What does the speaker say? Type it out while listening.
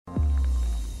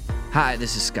Hi,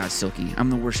 this is Scott Silkey. I'm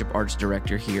the Worship Arts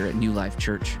Director here at New Life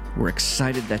Church. We're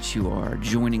excited that you are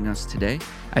joining us today.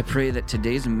 I pray that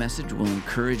today's message will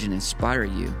encourage and inspire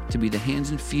you to be the hands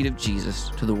and feet of Jesus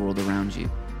to the world around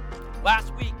you.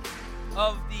 Last week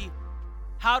of the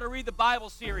How to Read the Bible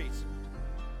series.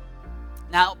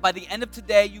 Now, by the end of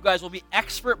today, you guys will be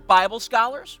expert Bible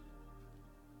scholars.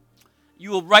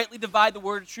 You will rightly divide the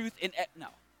word of truth no.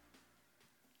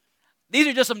 These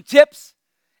are just some tips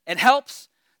and helps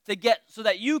to get so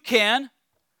that you can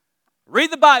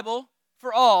read the Bible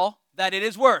for all that it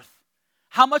is worth.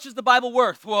 How much is the Bible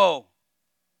worth? Whoa,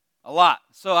 a lot.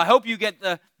 So I hope you get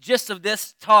the gist of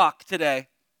this talk today.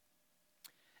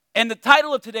 And the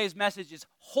title of today's message is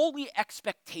Holy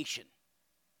Expectation.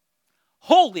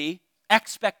 Holy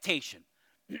Expectation.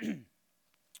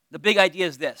 The big idea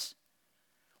is this.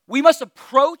 We must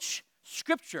approach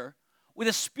Scripture with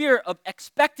a spirit of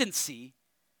expectancy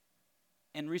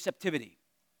and receptivity.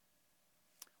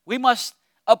 We must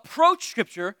approach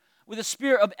Scripture with a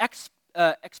spirit of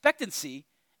expectancy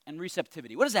and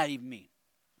receptivity. What does that even mean?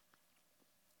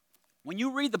 When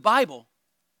you read the Bible,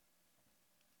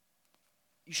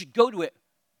 you should go to it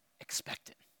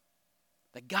expectant.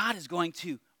 That God is going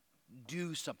to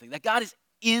do something. That God is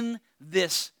in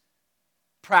this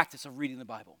practice of reading the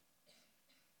Bible.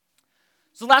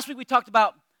 So last week we talked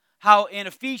about how in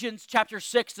Ephesians chapter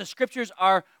 6, the Scriptures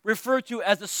are referred to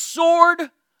as the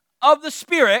sword of the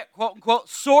Spirit, quote unquote,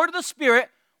 sword of the Spirit,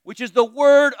 which is the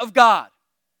Word of God.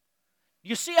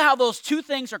 You see how those two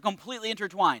things are completely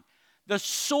intertwined. The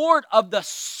sword of the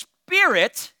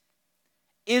Spirit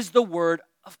is the Word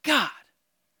of God.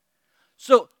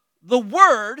 So the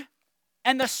Word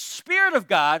and the Spirit of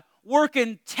God work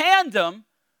in tandem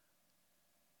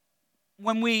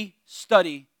when we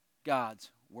study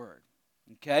God's Word.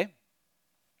 Okay?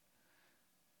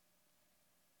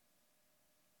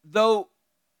 Though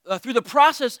through the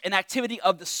process and activity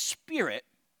of the Spirit,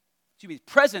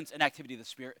 presence and activity of the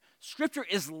Spirit, Scripture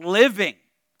is living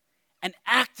and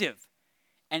active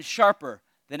and sharper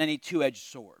than any two-edged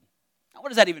sword. Now, what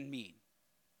does that even mean?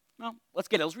 Well, let's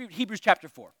get it. Let's read Hebrews chapter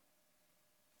 4.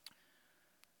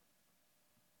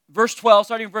 Verse 12,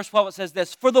 starting in verse 12, it says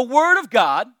this, "For the Word of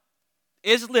God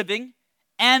is living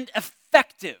and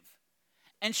effective,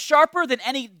 and sharper than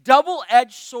any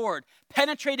double-edged sword,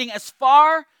 penetrating as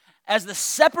far as the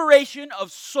separation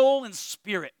of soul and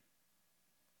spirit,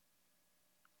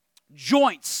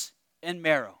 joints and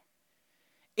marrow.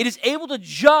 It is able to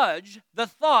judge the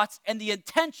thoughts and the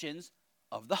intentions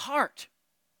of the heart.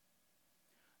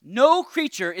 No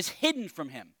creature is hidden from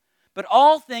him, but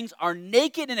all things are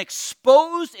naked and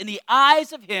exposed in the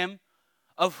eyes of him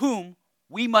of whom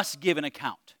we must give an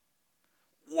account."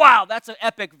 Wow, that's an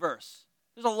epic verse.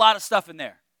 There's a lot of stuff in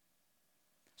there.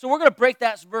 So we're going to break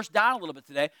that verse down a little bit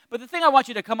today. But the thing I want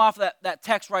you to come off that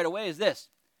text right away is this.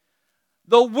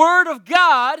 The Word of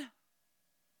God,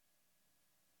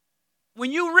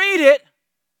 when you read it,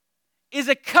 is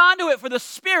a conduit for the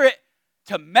Spirit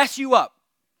to mess you up.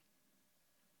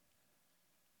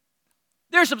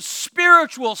 There's some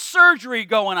spiritual surgery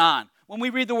going on when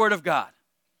we read the Word of God.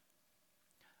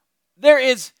 There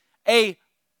is a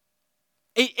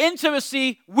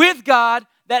intimacy with God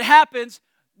that happens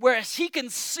whereas He can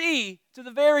see to the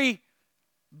very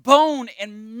bone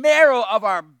and marrow of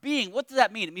our being. What does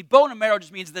that mean? I mean, bone and marrow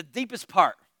just means the deepest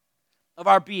part of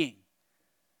our being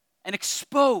and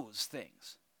expose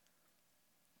things.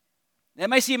 That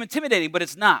may seem intimidating, but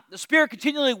it's not. The Spirit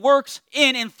continually works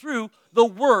in and through the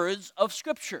words of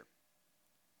Scripture.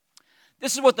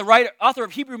 This is what the author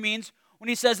of Hebrew means when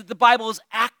he says that the Bible is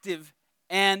active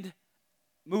and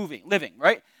living,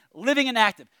 right? Living and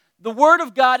active. The Word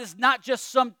of God is not just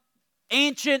some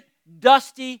ancient,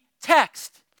 dusty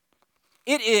text.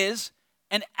 It is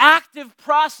an active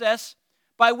process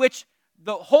by which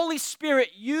the Holy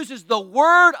Spirit uses the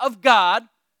Word of God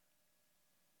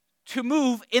to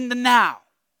move in the now.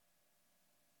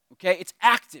 Okay? It's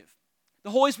active. The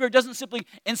Holy Spirit doesn't simply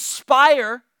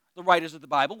inspire the writers of the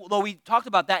Bible, although we talked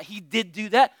about that. He did do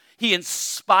that. He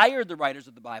inspired the writers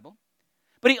of the Bible.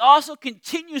 But He also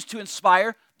continues to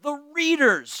inspire the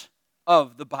readers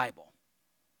of the Bible.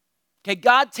 Okay,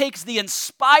 God takes the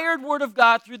inspired Word of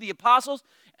God through the apostles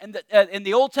and in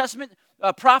the Old Testament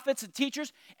prophets and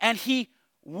teachers, and He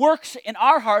works in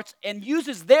our hearts and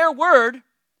uses their Word,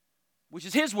 which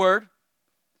is His Word,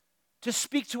 to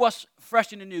speak to us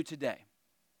fresh and anew today.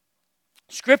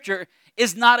 Scripture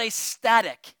is not a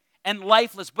static and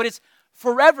lifeless, but it's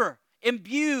forever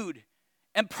imbued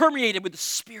and permeated with the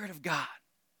Spirit of God.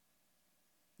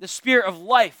 The Spirit of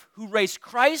life who raised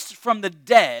Christ from the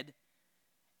dead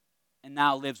and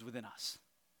now lives within us.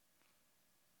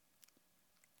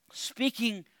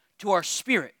 speaking to our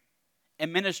spirit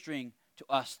and ministering to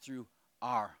us throughout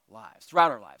our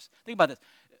lives. Think about this.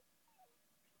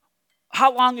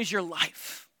 How long is your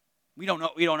life? We don't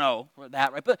know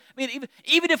that, right? But I mean,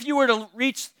 even if you were to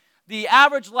reach the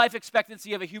average life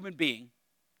expectancy of a human being,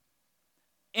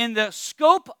 in the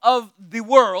scope of the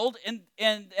world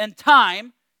and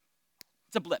time,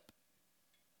 it's a blip.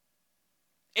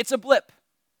 It's a blip.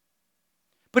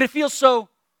 But it feels so,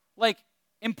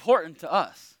 important to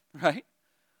us, right?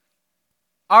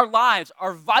 Our lives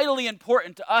are vitally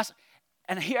important to us.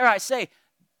 And here I say,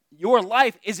 your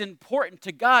life is important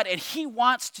to God, and He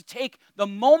wants to take the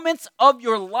moments of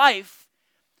your life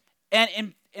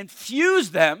and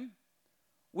infuse them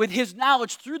with His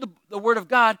knowledge through the Word of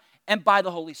God and by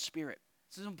the Holy Spirit.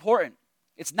 This is important.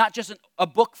 It's not just a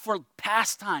book for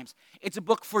pastimes. It's a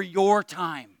book for your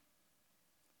time.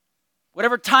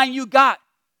 Whatever time you got,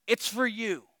 it's for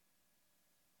you.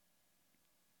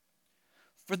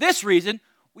 For this reason,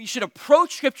 we should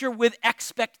approach Scripture with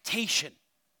expectation.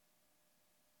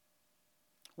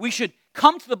 We should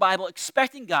come to the Bible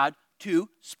expecting God to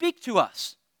speak to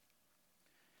us.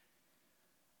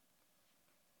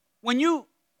 When you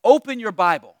open your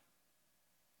Bible,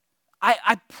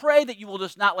 I pray that you will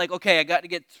just not okay, I got to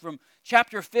get from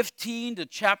chapter 15 to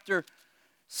chapter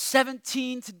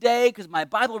 17 today because my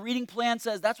Bible reading plan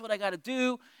says that's what I got to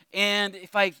do. And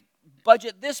if I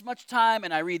budget this much time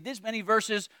and I read this many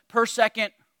verses per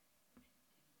second,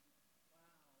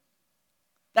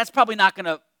 that's probably not going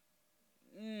to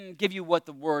give you what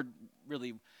the Word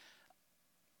really.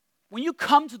 When you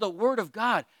come to the Word of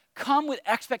God, come with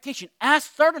expectation.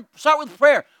 Start with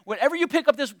prayer. Whenever you pick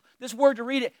up this word to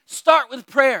read it, start with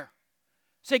prayer.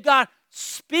 Say, God,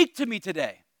 speak to me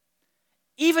today.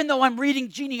 Even though I'm reading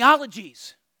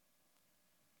genealogies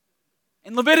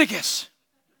in Leviticus,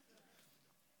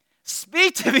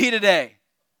 speak to me today.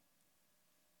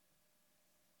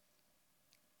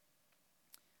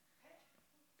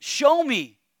 Show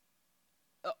me,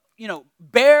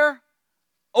 bear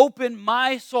open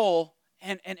my soul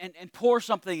and pour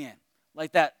something in,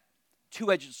 like that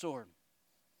two-edged sword.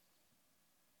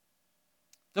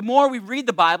 The more we read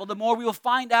the Bible, the more we will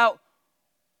find that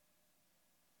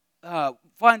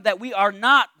we are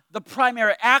not the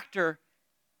primary actor,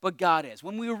 but God is.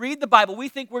 When we read the Bible, we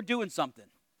think we're doing something.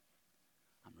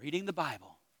 I'm reading the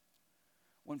Bible.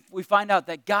 When we find out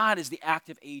that God is the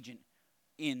active agent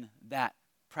in that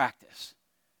practice.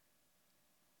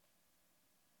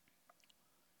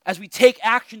 As we take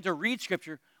action to read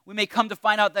Scripture, we may come to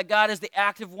find out that God is the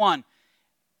active one.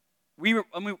 We were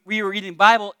reading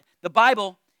the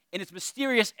Bible in its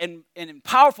mysterious and in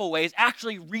powerful ways,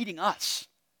 actually reading us.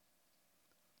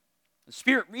 The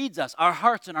Spirit reads us, our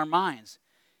hearts and our minds.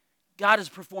 God is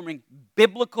performing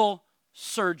biblical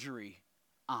surgery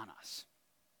on us.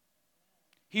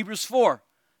 Hebrews 4,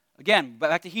 again,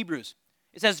 back to Hebrews.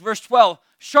 It says, verse 12,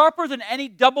 sharper than any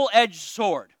double-edged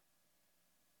sword.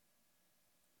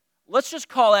 Let's just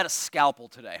call that a scalpel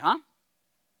today, huh?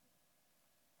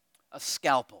 A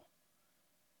scalpel.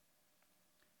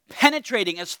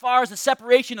 Penetrating as far as the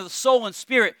separation of the soul and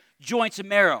spirit, joints and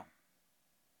marrow.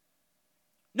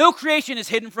 No creation is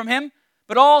hidden from Him,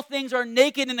 but all things are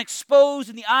naked and exposed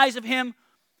in the eyes of Him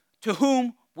to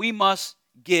whom we must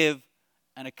give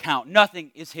an account.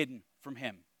 Nothing is hidden from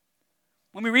Him.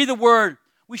 When we read the Word,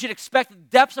 we should expect the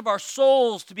depths of our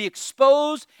souls to be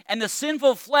exposed and the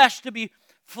sinful flesh to be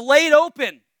flayed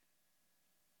open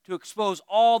to expose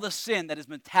all the sin that is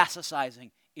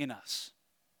metastasizing in us.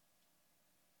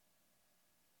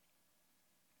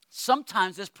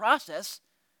 Sometimes this process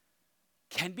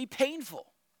can be painful.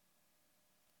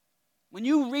 When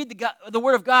you read the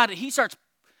Word of God and He starts,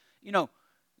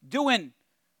 doing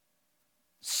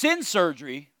sin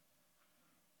surgery,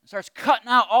 starts cutting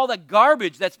out all the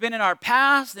garbage that's been in our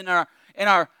past and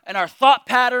our thought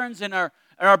patterns and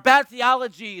our bad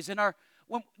theologies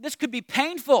this could be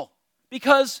painful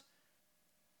because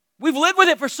we've lived with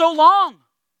it for so long.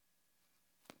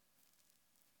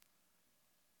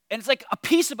 And it's like a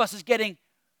piece of us is getting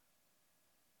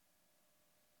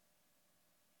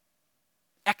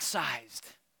excised.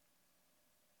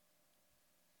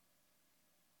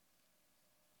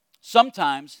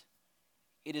 Sometimes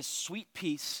it is sweet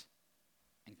peace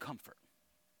and comfort.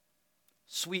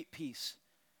 Sweet peace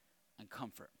and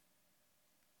comfort.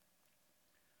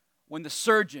 When the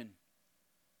surgeon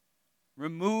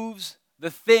removes the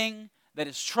thing that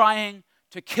is trying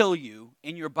to kill you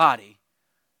in your body,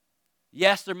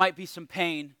 yes, there might be some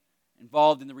pain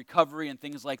involved in the recovery and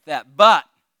things like that, but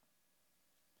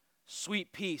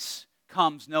sweet peace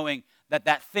comes knowing that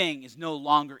that thing is no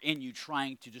longer in you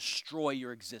trying to destroy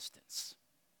your existence.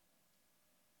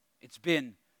 It's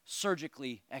been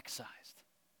surgically excised.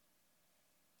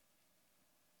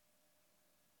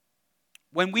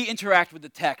 When we interact with the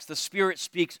text, the Spirit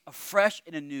speaks afresh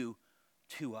and anew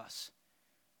to us.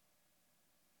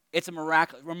 It's a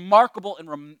remarkable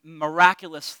and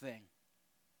miraculous thing.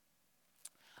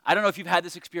 I don't know if you've had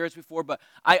this experience before, but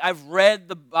I've read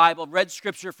the Bible, read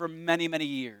Scripture for many, many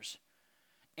years.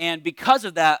 And because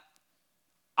of that,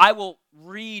 I will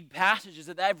read passages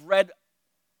that I've read,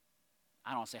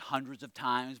 I don't want to say hundreds of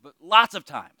times, but lots of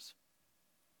times.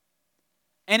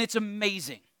 And it's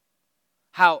amazing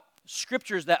how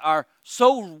Scriptures that are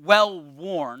so well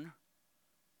worn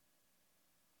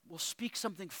will speak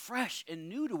something fresh and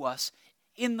new to us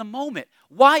in the moment.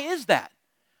 Why is that?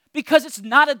 Because it's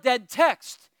not a dead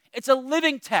text. It's a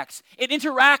living text. It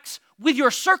interacts with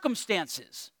your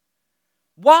circumstances.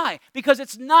 Why? Because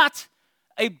it's not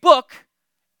a book,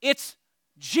 it's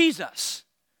Jesus.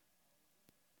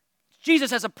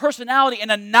 Jesus has a personality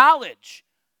and a knowledge.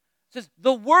 It says,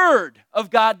 the Word of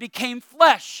God became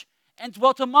flesh and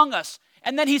dwelt among us.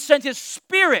 And then He sent His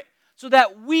Spirit so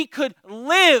that we could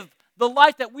live the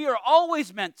life that we are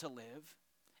always meant to live,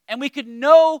 and we could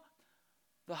know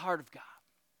the heart of God.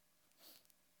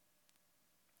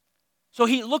 So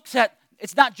He looks at,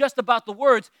 it's not just about the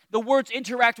words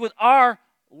interact with our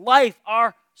life,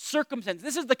 our circumstance.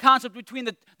 This is the concept between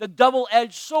the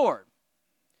double-edged sword.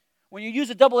 When you use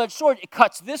a double-edged sword, it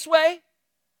cuts this way,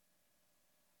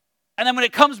 and then when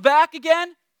it comes back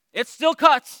again, it still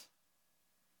cuts.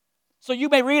 So you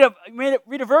may read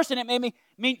a verse and it may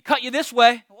mean cut you this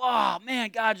way. Oh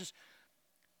man, God just,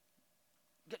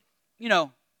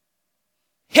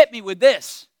 hit me with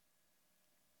this.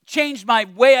 Changed my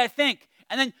way I think.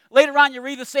 And then later on you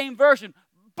read the same verse and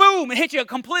boom, it hit you a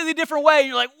completely different way. And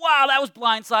you're like, wow, that was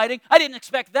blindsiding. I didn't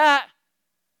expect that.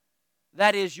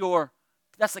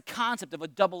 That's the concept of a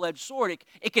double-edged sword.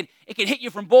 It can hit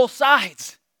you from both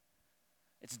sides.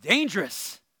 It's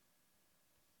dangerous.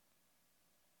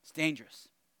 It's dangerous.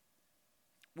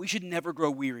 We should never grow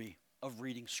weary of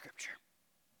reading Scripture.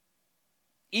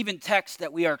 Even texts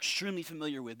that we are extremely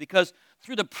familiar with, because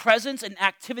through the presence and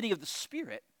activity of the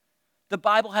Spirit, the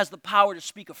Bible has the power to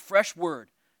speak a fresh word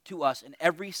to us in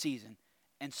every season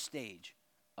and stage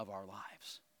of our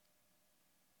lives.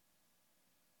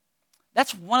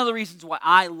 That's one of the reasons why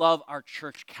I love our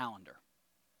church calendar.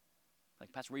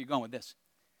 Like, Pastor, where are you going with this?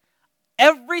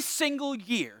 Every single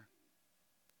year,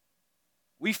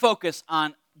 we focus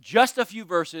on just a few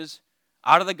verses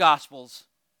out of the Gospels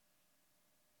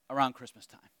around Christmas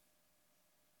time.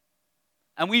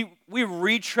 And we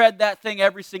retread that thing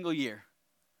every single year.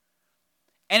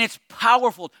 And it's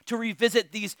powerful to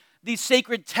revisit these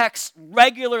sacred texts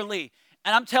regularly.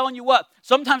 And I'm telling you what,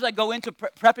 sometimes I go into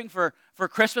prepping for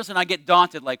Christmas and I get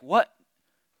daunted, like, what?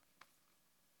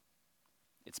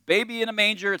 It's baby in a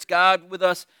manger, it's God with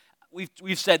us.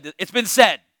 We've said this. It's been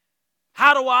said.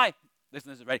 How do I,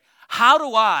 listen, this is ready. How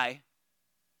do I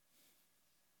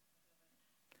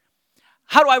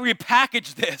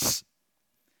repackage this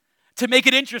to make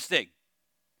it interesting?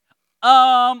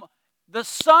 The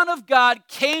Son of God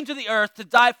came to the earth to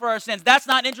die for our sins. That's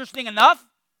not interesting enough?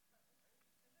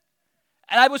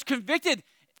 And I was convicted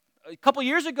a couple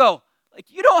years ago. Like,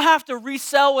 you don't have to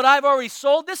resell what I've already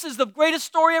sold. This is the greatest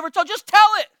story ever told. Just tell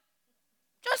it.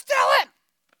 Just tell it.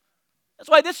 That's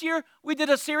why this year we did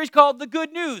a series called The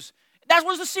Good News. That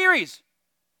was the series.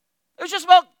 It was just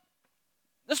about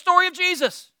the story of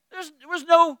Jesus. There was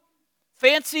no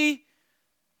fancy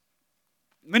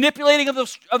manipulating of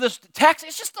this text.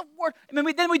 It's just the word. I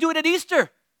mean, then we do it at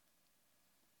Easter.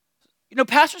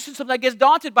 Pastors can sometimes get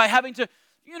daunted by having to,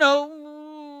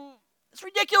 it's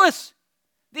ridiculous.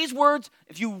 These words,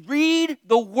 if you read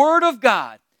the Word of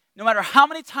God, no matter how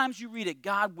many times you read it,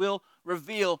 God will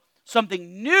reveal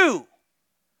something new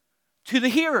to the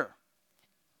hearer.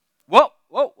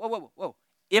 Whoa.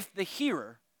 If the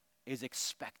hearer is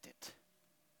expectant.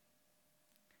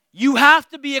 You have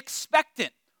to be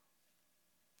expectant.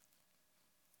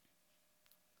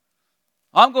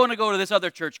 I'm going to go to this other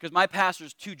church because my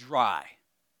pastor's too dry.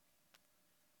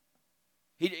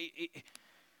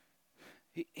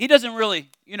 He doesn't really,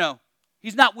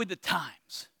 he's not with the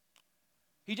times.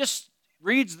 He just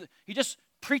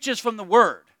preaches from the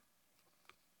Word.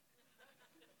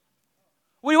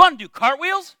 What do you want to do,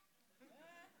 cartwheels?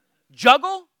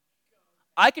 Juggle?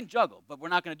 I can juggle, but we're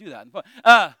not going to do that.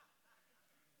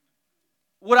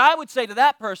 What I would say to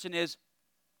that person is,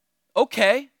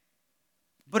 okay,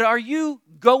 but are you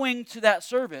going to that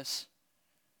service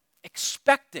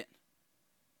expectant,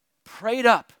 prayed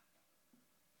up,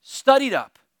 studied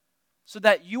up, so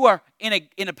that you are in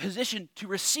a position to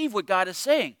receive what God is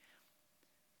saying?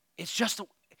 It's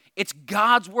It's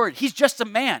God's word. He's just a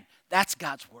man. That's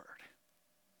God's word.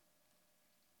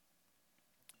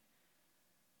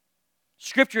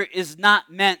 Scripture is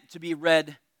not meant to be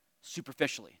read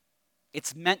superficially.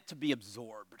 It's meant to be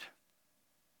absorbed.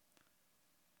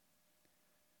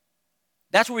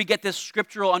 That's where we get this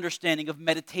scriptural understanding of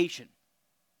meditation.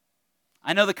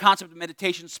 I know the concept of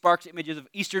meditation sparks images of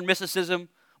Eastern mysticism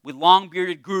with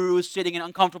long-bearded gurus sitting in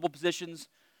uncomfortable positions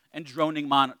and droning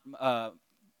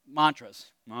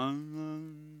mantras.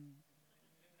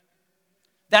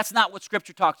 That's not what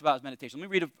Scripture talks about as meditation. Let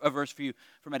me read a verse for you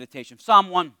for meditation. Psalm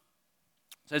 1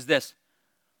 says this: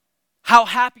 "How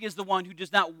happy is the one who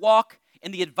does not walk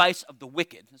in the advice of the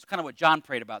wicked." That's kind of what John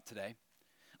prayed about today.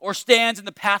 "Or stands in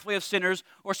the pathway of sinners,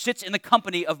 or sits in the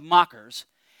company of mockers.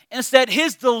 Instead,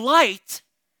 his delight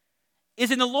is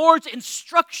in the Lord's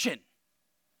instruction,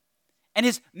 and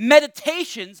his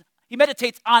meditations, he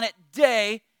meditates on it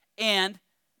day and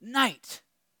night."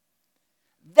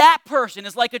 That person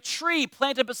is like a tree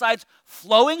planted beside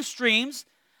flowing streams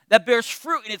that bears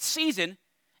fruit in its season,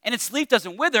 and its leaf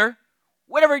doesn't wither.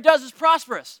 Whatever he does is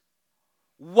prosperous.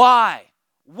 Why?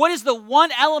 What is the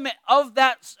one element of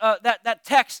that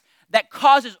text that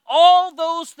causes all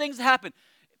those things to happen?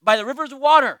 By the rivers of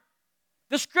water.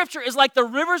 The scripture is like the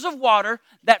rivers of water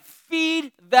that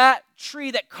feed that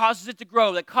tree, that causes it to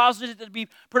grow, that causes it to be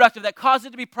productive, that causes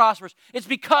it to be prosperous. It's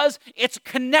because it's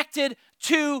connected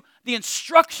to the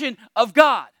instruction of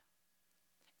God.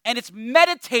 And it's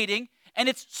meditating, and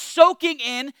it's soaking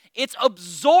in, it's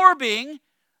absorbing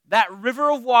that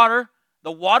river of water,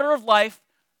 the water of life,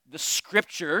 the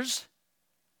scriptures,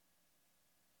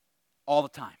 all the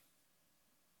time.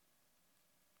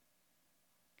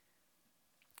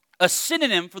 A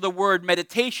synonym for the word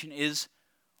meditation is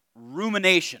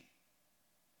rumination.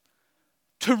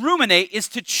 To ruminate is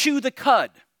to chew the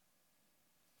cud.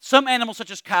 Some animals,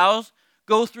 such as cows,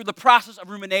 go through the process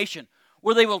of rumination,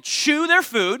 where they will chew their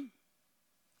food,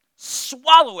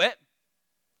 swallow it,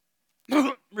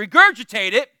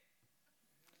 regurgitate it,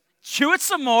 chew it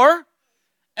some more,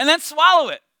 and then swallow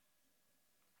it.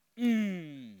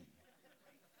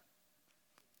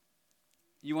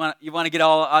 You want to get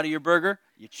all out of your burger?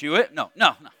 You chew it? No.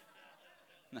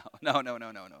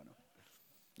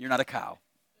 You're not a cow.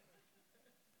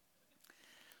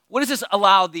 What does this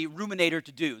allow the ruminator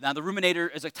to do? Now, the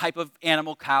ruminator is a type of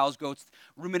animal, cows, goats,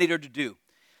 ruminator to do.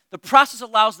 The process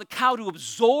allows the cow to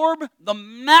absorb the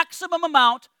maximum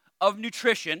amount of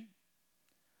nutrition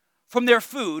from their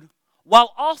food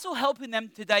while also helping them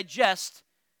to digest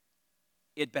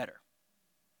it better.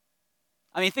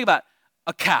 I mean, think about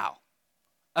a cow.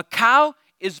 A cow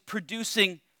is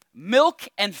producing milk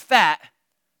and fat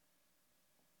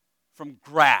from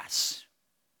grass.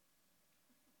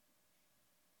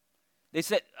 They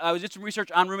said, I did some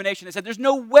research on rumination. They said there's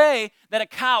no way that a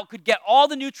cow could get all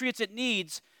the nutrients it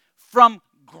needs from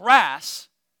grass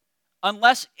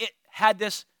unless it had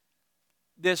this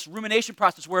rumination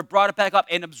process where it brought it back up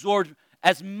and absorbed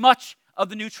as much of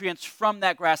the nutrients from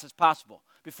that grass as possible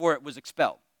before it was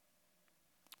expelled.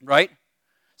 Right?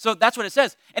 So that's what it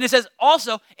says. And it says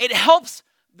also it helps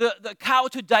the cow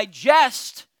to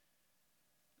digest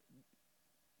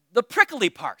the prickly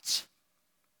parts.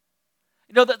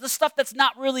 You know, the stuff that's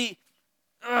not really,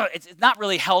 it's not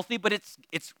really healthy, but it's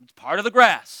part of the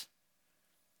grass.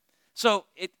 So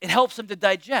it helps them to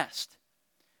digest.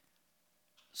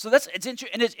 So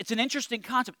it's an interesting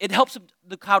concept. It helps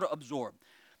the cow to absorb.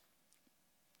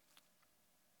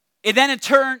 It then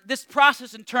this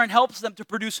process in turn helps them to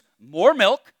produce more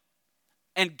milk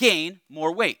and gain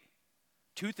more weight.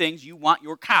 Two things you want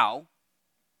your cow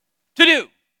to do.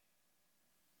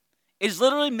 It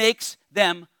literally makes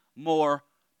them more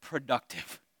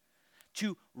productive.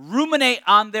 To ruminate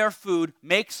on their food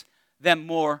makes them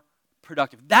more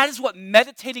productive. That is what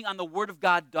meditating on the Word of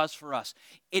God does for us.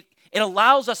 It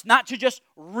allows us not to just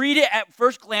read it at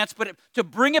first glance, but to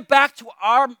bring it back to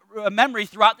our memory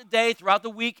throughout the day, throughout the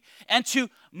week, and to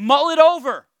mull it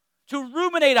over, to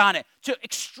ruminate on it, to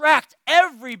extract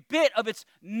every bit of its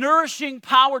nourishing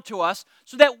power to us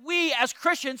so that we as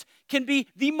Christians can be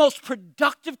the most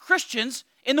productive Christians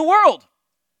in the world.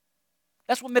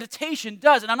 That's what meditation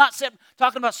does. And I'm not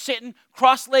talking about sitting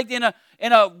cross-legged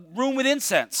in a room with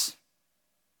incense.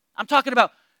 I'm talking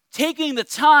about taking the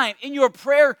time in your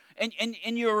prayer and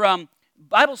in your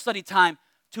Bible study time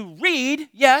to read,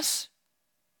 yes,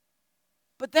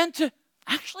 but then to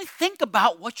actually think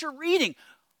about what you're reading.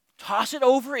 Toss it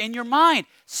over in your mind.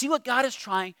 See what God is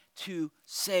trying to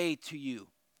say to you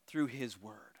through His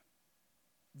Word.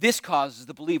 This causes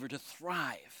the believer to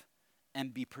thrive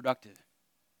and be productive.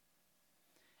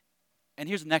 And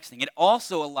here's the next thing. It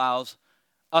also allows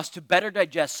us to better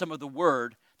digest some of the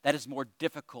word that is more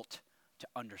difficult to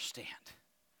understand.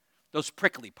 Those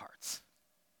prickly parts.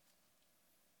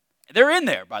 They're in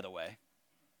there, by the way.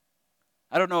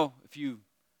 I don't know if you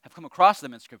have come across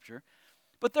them in Scripture,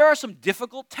 but there are some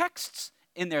difficult texts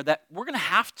in there that we're going to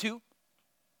have to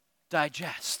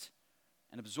digest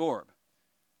and absorb.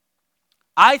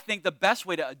 I think the best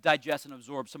way to digest and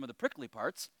absorb some of the prickly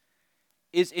parts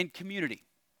is in community.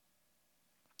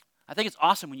 I think it's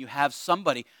awesome when you have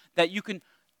somebody that you can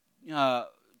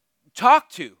talk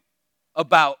to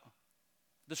about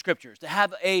the Scriptures, to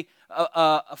have a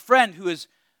friend who is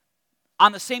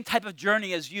on the same type of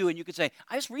journey as you, and you could say,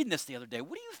 I was reading this the other day.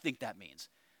 What do you think that means?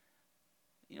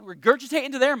 Regurgitate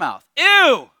into their mouth.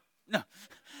 Ew! No.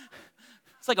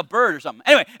 It's like a bird or something.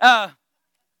 Anyway,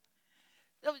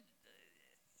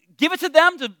 give it to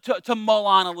them to mull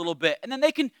on a little bit, and then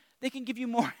they can give you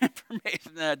more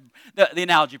information. The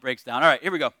analogy breaks down. All right,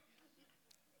 here we go.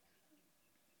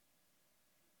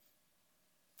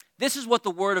 This is what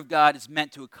the Word of God is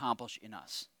meant to accomplish in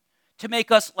us, to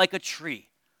make us like a tree,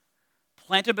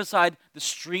 planted beside the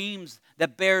streams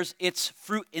that bears its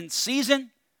fruit in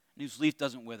season, and whose leaf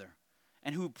doesn't wither,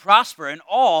 and who prosper in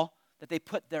all that they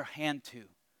put their hand to.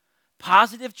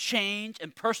 Positive change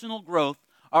and personal growth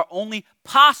are only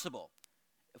possible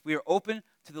if we are open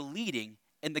to the leading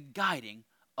and the guiding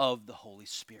of the Holy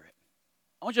Spirit.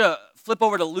 I want you to flip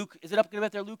over to Luke. Is it up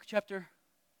there, Luke chapter?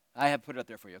 I have put it up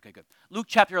there for you. Okay, good. Luke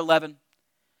chapter 11.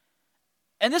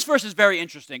 And this verse is very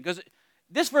interesting because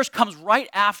this verse comes right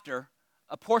after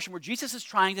a portion where Jesus is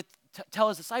trying to tell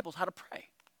his disciples how to pray.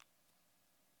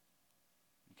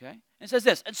 Okay? And it says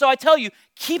this, and so I tell you,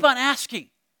 keep on asking,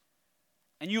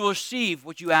 and you will receive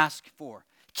what you ask for.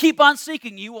 Keep on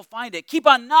seeking, you will find it. Keep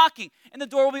on knocking, and the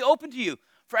door will be open to you.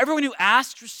 For everyone who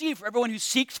asks, receives. For everyone who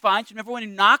seeks, finds. And everyone who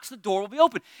knocks, the door will be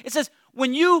open. It says,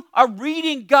 when you are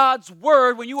reading God's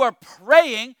word, when you are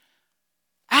praying,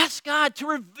 ask God to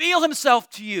reveal himself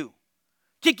to you,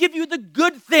 to give you the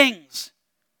good things,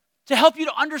 to help you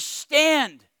to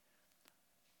understand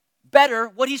better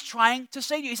what he's trying to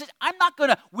say to you. He says, I'm not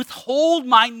going to withhold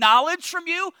my knowledge from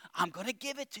you. I'm going to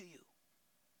give it to you.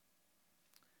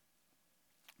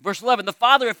 Verse 11, the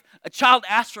father, if a child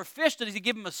asks for a fish, does he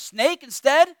give him a snake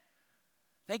instead?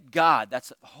 Thank God,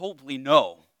 that's hopefully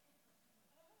no.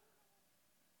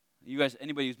 You guys,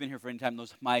 anybody who's been here for any time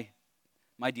knows my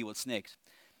deal with snakes.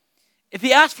 If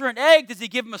he asks for an egg, does he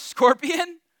give him a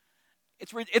scorpion?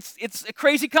 It's a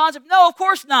crazy concept. No, of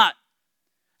course not.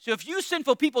 So if you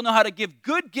sinful people know how to give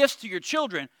good gifts to your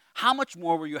children, how much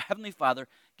more will your heavenly Father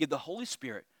give the Holy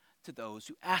Spirit to those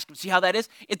who ask him? See how that is?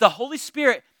 If the Holy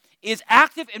Spirit is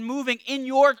active and moving in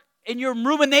your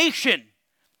rumination,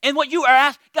 in what you are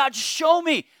asking, God, show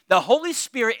me. The Holy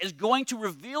Spirit is going to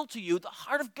reveal to you the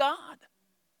heart of God.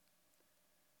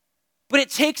 But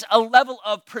it takes a level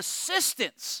of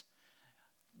persistence.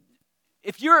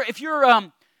 If your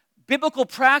biblical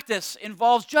practice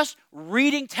involves just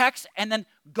reading text and then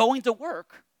going to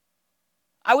work,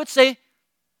 I would say,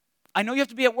 I know you have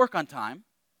to be at work on time,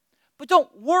 but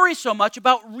don't worry so much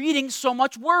about reading so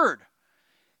much word.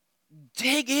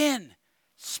 Dig in.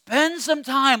 Spend some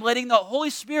time letting the Holy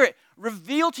Spirit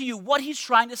reveal to you what he's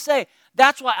trying to say.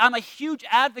 That's why I'm a huge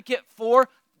advocate for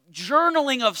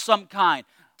journaling of some kind.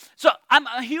 So I'm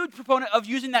a huge proponent of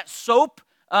using that SOAP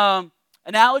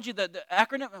analogy, the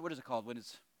acronym. What is it called? What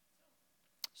is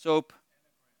SOAP?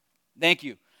 Thank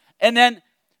you. And then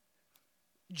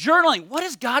journaling. What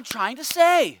is God trying to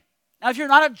say? Now, if you're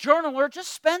not a journaler,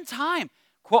 just spend time,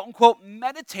 quote unquote,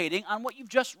 meditating on what you've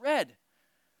just read.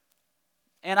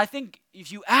 And I think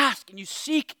if you ask and you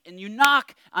seek and you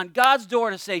knock on God's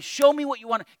door to say, show me what you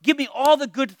want, give me all the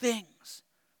good things,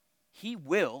 he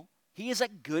will. He is a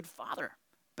good Father,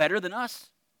 better than us,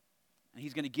 and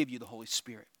he's going to give you the Holy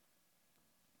Spirit.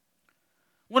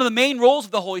 One of the main roles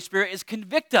of the Holy Spirit is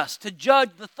convict us, to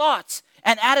judge the thoughts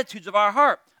and attitudes of our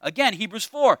heart. Again, Hebrews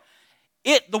 4.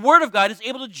 The Word of God is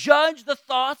able to judge the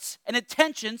thoughts and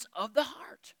intentions of the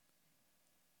heart.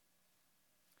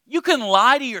 You can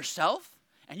lie to yourself,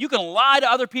 and you can lie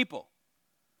to other people.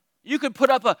 You can put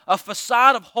up a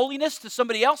facade of holiness to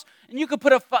somebody else, and you can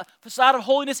put a facade of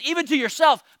holiness even to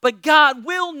yourself, but God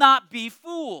will not be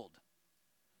fooled.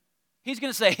 He's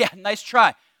going to say, yeah, nice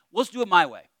try. Let's do it my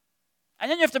way.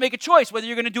 And then you have to make a choice whether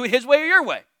you're going to do it his way or your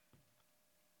way.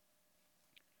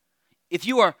 If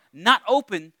you are not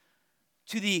open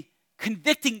to the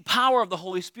convicting power of the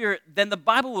Holy Spirit, then the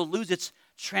Bible will lose its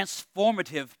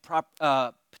transformative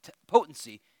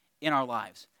potency in our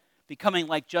lives, becoming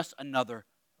like just another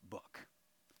book.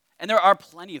 And there are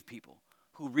plenty of people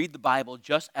who read the Bible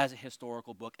just as a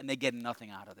historical book, and they get nothing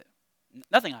out of it.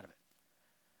 Nothing out of it.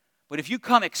 But if you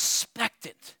come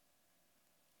expectant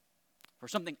for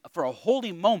something, for a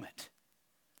holy moment,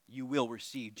 you will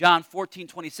receive. John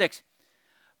 14:26.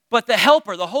 But the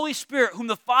Helper, the Holy Spirit, whom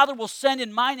the Father will send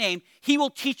in my name, he will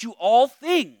teach you all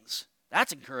things.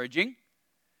 That's encouraging.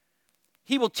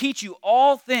 He will teach you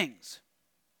all things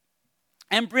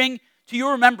and bring to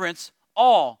your remembrance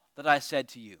all that I said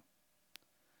to you.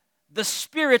 The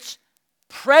Spirit's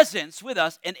presence with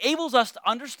us enables us to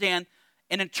understand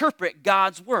and interpret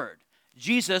God's word.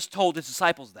 Jesus told his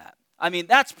disciples that. I mean,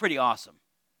 that's pretty awesome.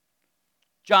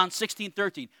 John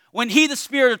 16:13. When he, the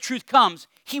Spirit of truth, comes,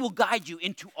 he will guide you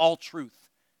into all truth.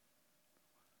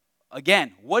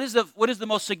 Again, what is the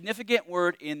most significant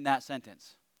word in that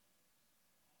sentence?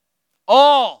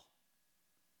 All.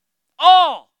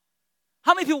 All.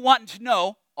 How many people want to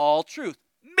know all truth?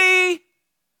 Me.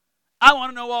 I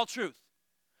want to know all truth.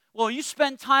 Well, you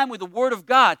spend time with the Word of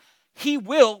God, he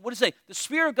will, what does it say? The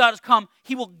Spirit of God has come,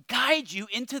 he will guide you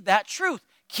into that truth.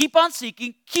 Keep on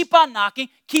seeking, keep on knocking,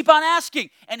 keep on asking,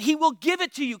 and he will give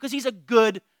it to you because he's a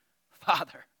good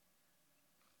Father.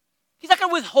 He's not going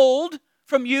to withhold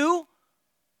from you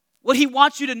what he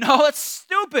wants you to know. That's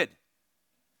stupid.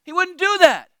 He wouldn't do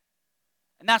that.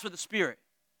 And that's what the Spirit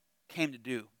came to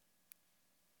do.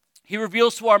 He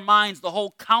reveals to our minds the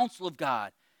whole counsel of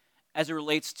God as it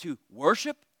relates to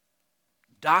worship,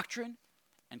 doctrine,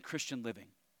 and Christian living.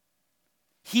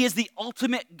 He is the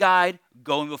ultimate guide,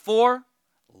 going before,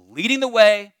 leading the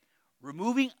way,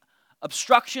 removing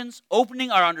obstructions,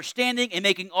 opening our understanding, and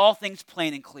making all things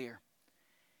plain and clear.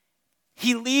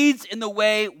 He leads in the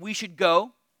way we should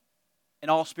go in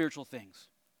all spiritual things.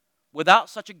 Without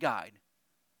such a guide,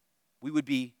 we would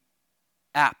be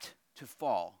apt to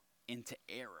fall into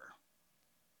error.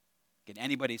 Can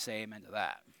anybody say amen to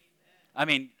that? I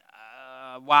mean,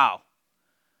 wow.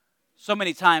 So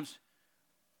many times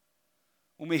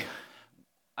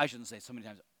I shouldn't say so many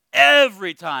times,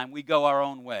 every time we go our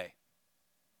own way,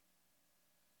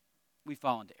 we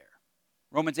fall into error.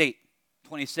 Romans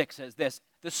 8:26 says this,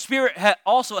 the Spirit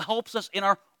also helps us in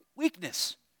our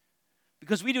weakness,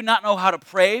 because we do not know how to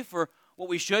pray for what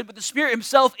we should, but the Spirit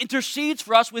himself intercedes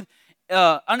for us with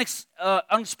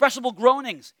unexpressible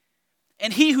groanings.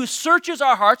 And he who searches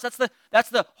our hearts, that's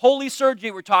the holy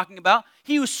surgery we're talking about,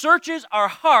 he who searches our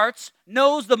hearts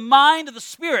knows the mind of the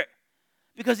Spirit,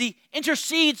 because he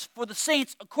intercedes for the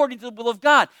saints according to the will of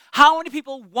God. How many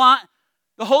people want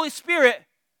the Holy Spirit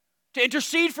to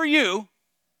intercede for you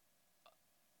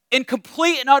in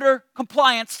complete and utter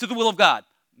compliance to the will of God?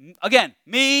 Again,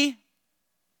 me.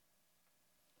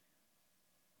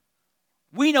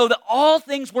 We know that all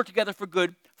things work together for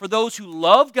good for those who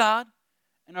love God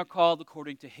and are called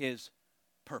according to his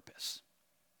purpose.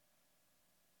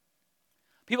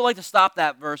 People like to stop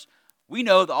that verse. We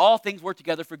know that all things work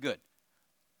together for good.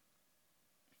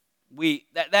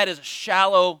 That is a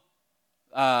shallow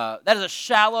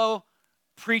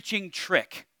preaching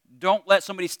trick. Don't let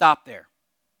somebody stop there.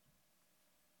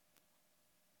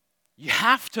 You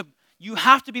have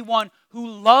to be one who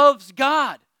loves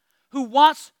God, who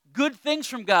wants good things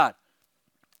from God,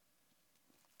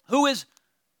 who is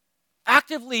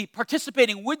actively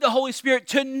participating with the Holy Spirit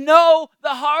to know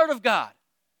the heart of God.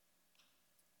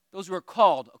 Those who are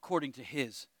called according to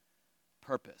his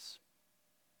purpose.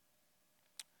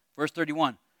 Verse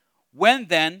 31. What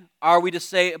then are we to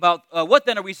say about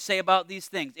these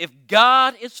things? If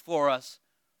God is for us,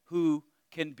 who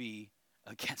can be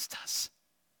against us?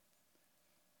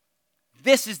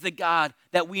 This is the God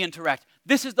that we interact.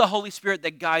 This is the Holy Spirit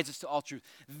that guides us to all truth.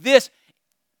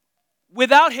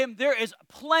 Without him, there is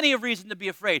plenty of reason to be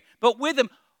afraid. But with him,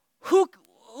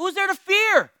 who's there to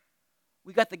fear?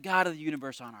 We got the God of the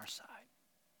universe on our side.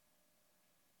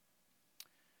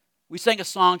 We sang a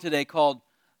song today called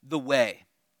The Way.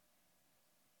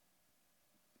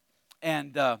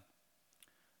 And the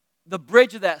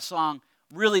bridge of that song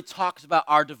really talks about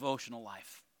our devotional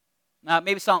life. Now,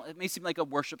 it may seem like a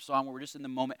worship song where we're just in the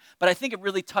moment, but I think it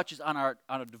really touches on our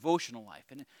devotional life.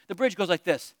 And the bridge goes like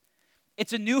this.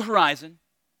 It's a new horizon,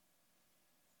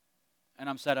 and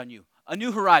I'm set on you. A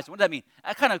new horizon. What does that mean?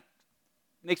 That kind of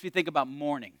makes me think about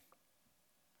morning.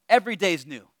 Every day is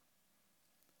new.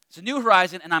 It's a new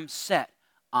horizon, and I'm set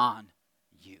on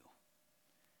you.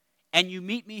 And you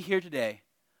meet me here today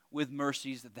with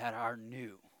mercies that are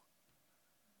new.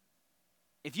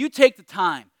 If you take the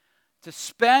time to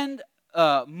spend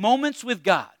moments with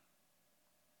God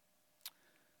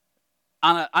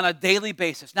on a daily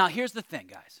basis. Now, here's the thing,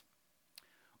 guys.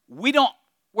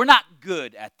 We're not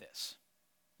good at this.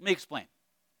 Let me explain.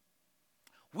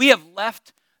 We have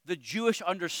left the Jewish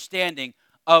understanding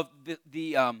of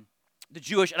the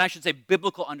Jewish, and I should say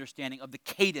biblical understanding of the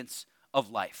cadence of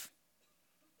life.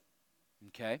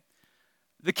 Okay?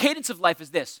 The cadence of life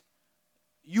is this.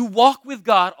 You walk with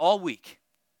God all week.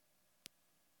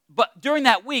 But during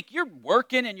that week, you're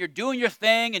working and you're doing your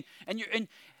thing. And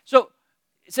so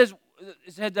it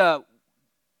said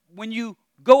when you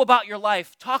go about your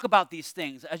life, talk about these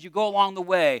things as you go along the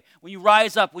way, when you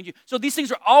rise up. So these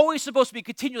things are always supposed to be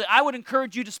continually. I would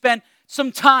encourage you to spend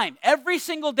some time every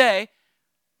single day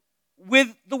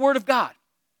with the Word of God.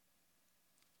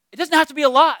 It doesn't have to be a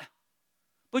lot,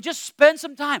 but just spend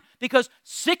some time, because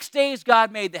 6 days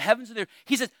God made the heavens and the earth.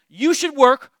 He says, you should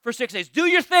work for 6 days. Do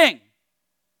your thing.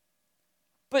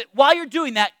 But while you're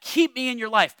doing that, keep me in your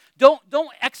life. Don't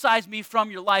excise me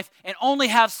from your life and only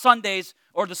have Sundays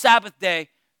or the Sabbath day.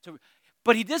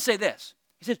 But he did say this.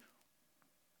 He said,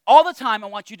 all the time I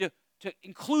want you to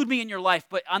include me in your life,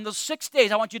 but on those 6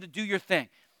 days I want you to do your thing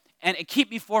and keep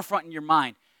me forefront in your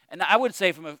mind. And I would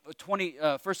say from a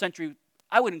 21st century,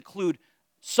 I would include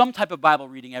some type of Bible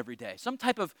reading every day. Some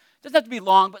type of, doesn't have to be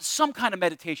long, but some kind of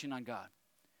meditation on God.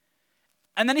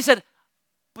 And then he said,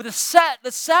 but the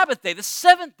Sabbath day, the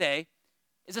seventh day,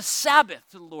 is a Sabbath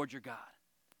to the Lord your God.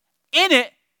 In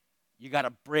it, you got to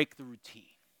break the routine.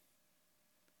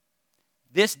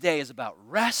 This day is about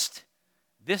rest.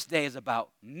 This day is about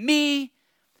me.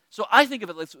 So I think of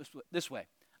it this way.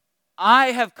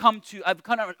 I've come to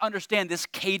understand this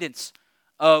cadence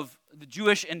of the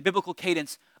Jewish and biblical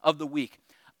cadence of the week.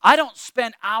 I don't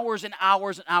spend hours and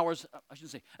hours and hours,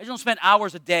 I don't spend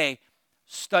hours a day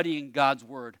studying God's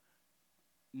Word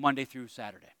Monday through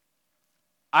Saturday.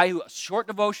 I do a short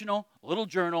devotional, a little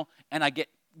journal, and I get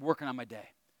working on my day.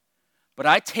 But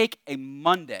I take a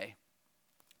Monday,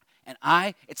 and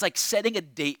it's like setting a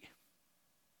date.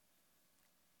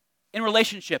 In a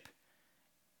relationship,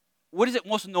 what is the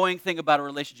most annoying thing about a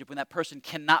relationship when that person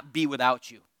cannot be without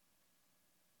you?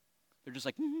 They're just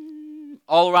like,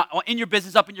 all around, in your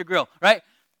business, up in your grill, right?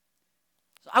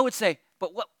 So I would say,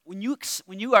 but when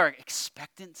you are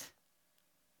expectant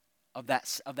of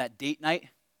that date night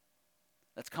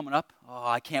that's coming up, oh,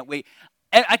 I can't wait.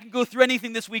 And I can go through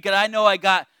anything this week, and I know I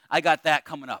got that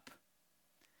coming up.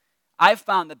 I've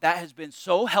found that has been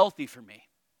so healthy for me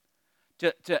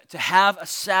to have a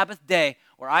Sabbath day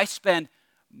where I spend,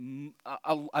 I'm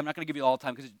not going to give you all the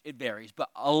time because it varies, but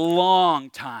a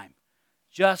long time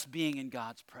just being in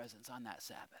God's presence on that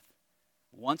Sabbath.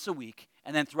 Once a week,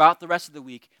 and then throughout the rest of the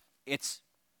week,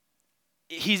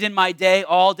 He's in my day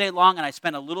all day long, and I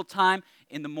spend a little time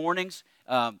in the mornings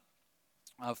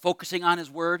focusing on His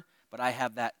Word, but I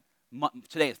have that,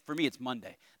 today, for me, it's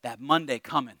Monday, that Monday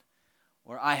coming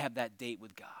where I have that date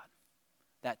with God,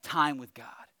 that time with God,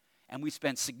 and we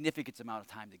spend significant amount of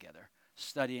time together,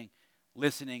 studying,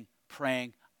 listening,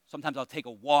 praying. Sometimes I'll take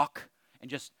a walk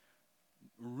and just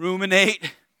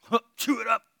ruminate, chew it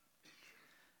up,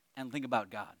 and think about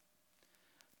God.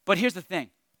 But here's the thing,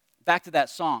 back to that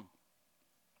song.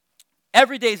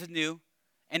 Every day is new,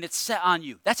 and it's set on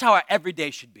you. That's how our every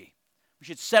day should be. We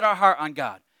should set our heart on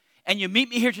God. And you meet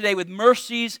me here today with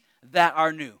mercies that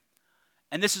are new.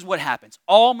 And this is what happens.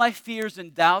 All my fears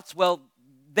and doubts, well,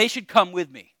 they should come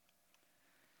with me.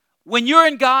 When you're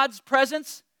in God's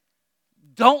presence,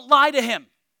 don't lie to Him.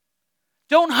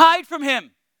 Don't hide from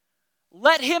Him.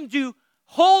 Let Him do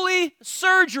holy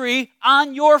surgery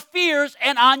on your fears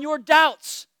and on your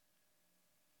doubts.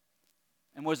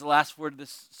 And what does the last word of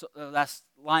this last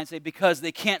line say? Because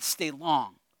they can't stay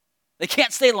long. They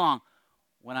can't stay long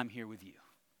when I'm here with you.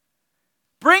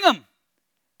 Bring them,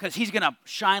 because He's going to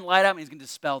shine light up and He's going to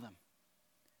dispel them.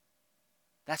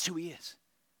 That's who He is.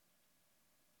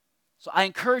 So I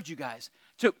encourage you guys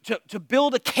to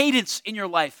build a cadence in your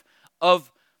life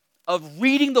of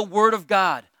reading the Word of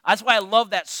God. That's why I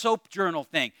love that soap journal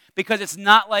thing, because it's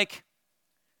not like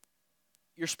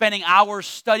you're spending hours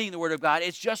studying the Word of God.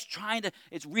 It's just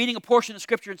it's reading a portion of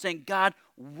Scripture and saying, God,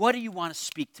 what do you want to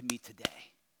speak to me today?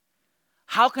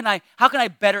 How can I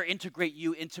better integrate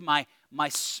you into my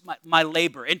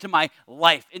labor, into my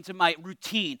life, into my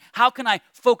routine? How can I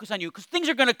focus on you? Because things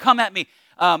are going to come at me.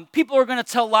 People are going to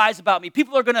tell lies about me.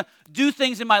 People are going to do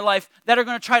things in my life that are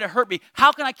going to try to hurt me.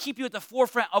 How can I keep you at the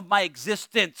forefront of my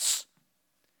existence?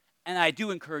 And I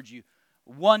do encourage you,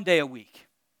 one day a week,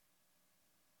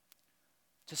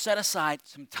 to set aside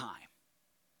some time,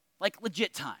 like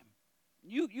legit time.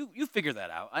 You figure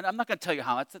that out. I'm not going to tell you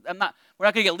how. We're not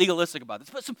going to get legalistic about this,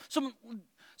 but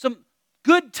some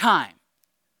good time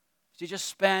to just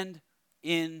spend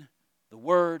in the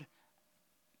Word.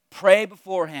 Pray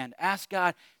beforehand. Ask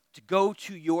God to go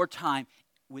to your time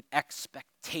with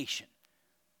expectation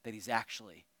that He's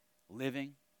actually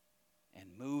living and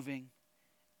moving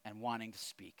and wanting to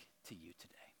speak to you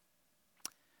today.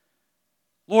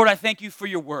 Lord, I thank you for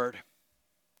your Word.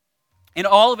 in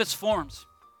all of its forms.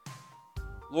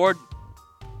 Lord,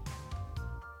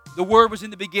 the Word was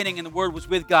in the beginning, and the Word was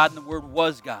with God, and the Word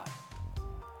was God.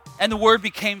 And the Word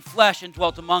became flesh and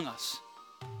dwelt among us.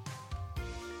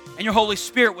 And your Holy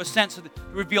Spirit was sent to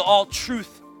reveal all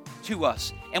truth to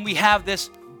us. And we have this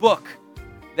book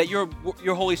that your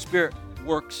Holy Spirit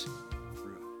works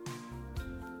through.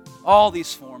 All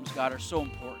these forms, God, are so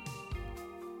important.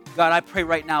 God, I pray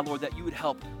right now, Lord, that you would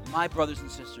help my brothers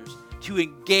and sisters to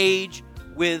engage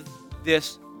with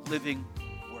this living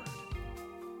Word.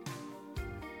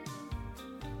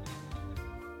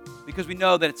 Because we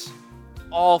know that it's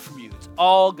all from you. It's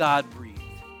all God-breathed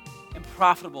and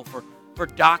profitable for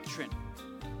doctrine,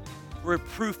 for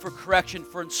reproof, for correction,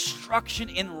 for instruction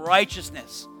in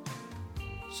righteousness,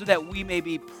 so that we may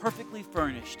be perfectly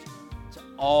furnished to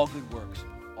all good works,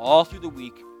 all through the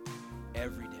week,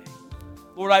 every day.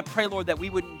 Lord, I pray, Lord, that we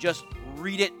wouldn't just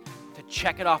read it to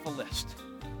check it off a list,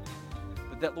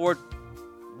 but that, Lord,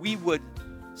 we would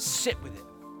sit with it.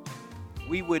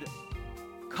 We would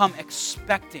come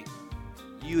expecting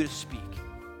you to speak.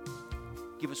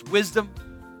 Give us wisdom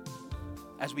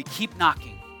as we keep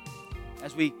knocking,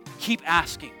 as we keep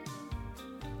asking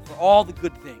for all the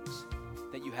good things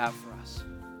that you have for us.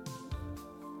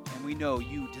 And we know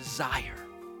you desire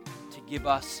to give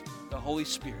us the Holy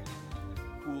Spirit,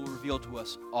 who will reveal to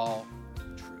us all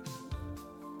truth.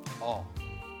 All.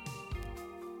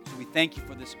 So we thank you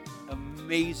for this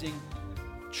amazing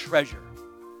treasure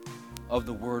of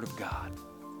the Word of God.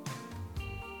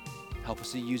 Help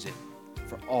us to use it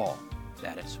for all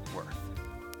that it's worth.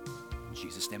 In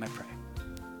Jesus' name I pray.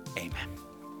 Amen.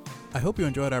 I hope you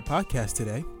enjoyed our podcast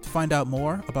today. To find out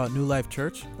more about New Life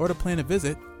Church or to plan a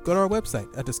visit, go to our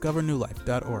website at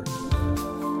discovernewlife.org.